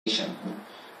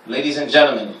Ladies and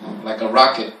gentlemen, like a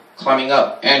rocket climbing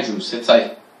up, Andrew, sit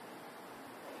tight.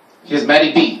 Here's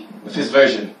Matty B with his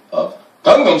version of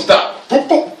Gangnam Style.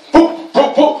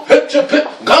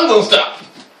 Gangnam Style.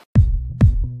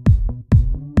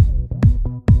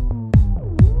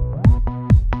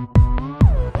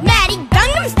 Matty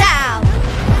Gangnam Style.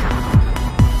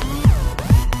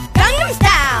 Gangnam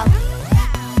Style.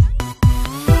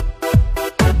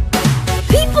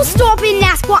 People stop and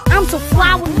ask why I'm so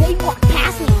fly when they walk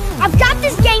past me. I've got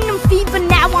this Gangnam fever,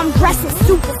 now I'm dressing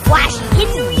super flashy. In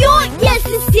New York, yes,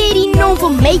 the city known for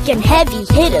making heavy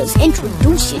hitters.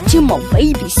 Introduce you to my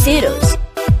babysitters.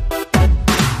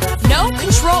 No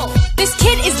control. This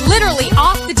kid is literally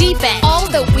off the deep end. All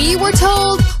that we were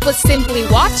told was simply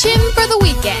watch him for the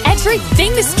weekend.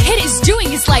 Everything this kid is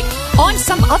doing is like on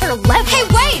some other level. Hey,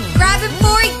 wait! Grab him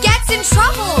before he gets in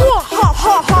trouble. Ha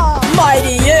ha ha!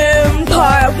 Mighty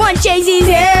Empire, one chases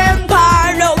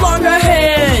empire, no longer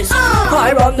his.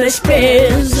 I run this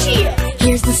biz.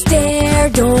 Here's the stair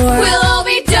door. We'll all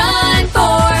be done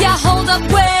for. Yeah, hold up,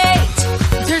 wait.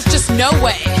 There's just no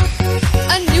way.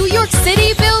 A New York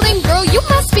City building, girl, you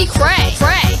must be cray.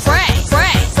 Cray, cray,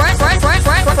 cray, cray, cray, cray,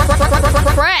 cray, cray, cray,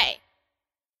 cray.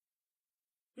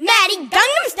 Matty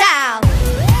Gangnam Style.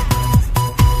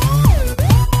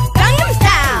 Gangnam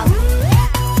Style.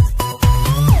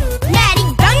 Matty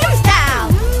Gangnam Style.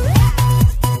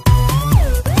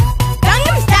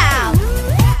 Gangnam Style.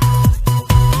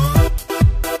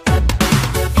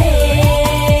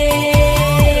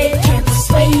 Hey, can't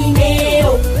persuade me.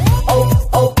 Oh,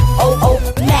 oh, oh, oh,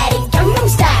 Matty Gangnam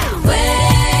Style.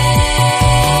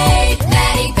 Wait,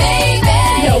 Matty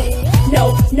baby. No,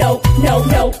 no, no, no,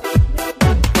 no.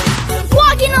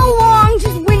 Walking along,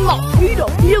 just with my feet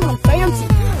up, feeling fancy.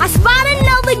 I spot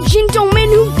another gentleman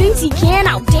who thinks he can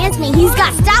outdance me. He's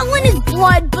got style in his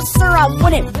blood, but sir, I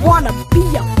wouldn't wanna be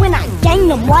up when I gang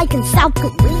him like in South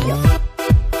Korea.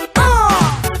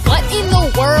 What in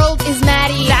the world is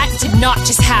Matty? That did not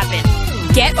just happen.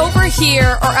 Get over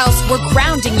here or else we're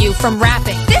grounding you from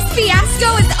rapping. This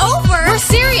fiasco is over. We're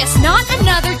serious, not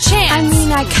another chance. I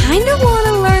mean, I kinda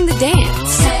wanna learn the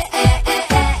dance.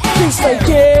 Please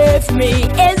forgive me,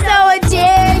 it's so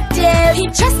addictive. He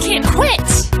just can't quit.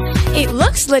 It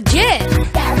looks legit.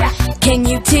 Can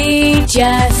you teach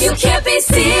us? You can't be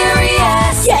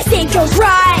serious. Yes, it goes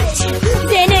right,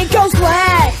 then it goes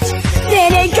left,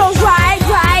 then it goes right,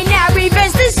 right. Now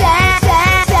reverse the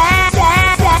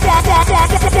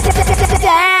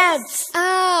steps.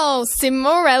 Oh,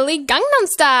 Cimorelli Gangnam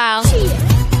Style.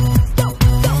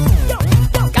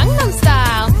 Gangnam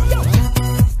Style.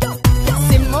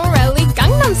 Cimorelli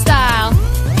Gangnam Style.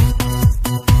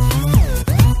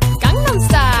 Gangnam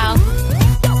Style.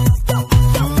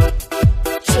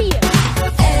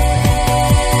 Hey,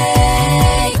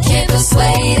 can't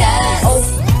persuade us. Oh,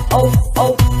 oh,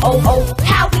 oh, oh, oh.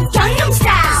 How we Gangnam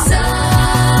Style.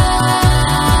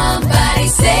 Somebody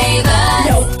save us.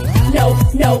 No, no,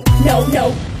 no, no,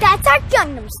 no. That's our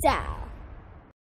Gangnam Style.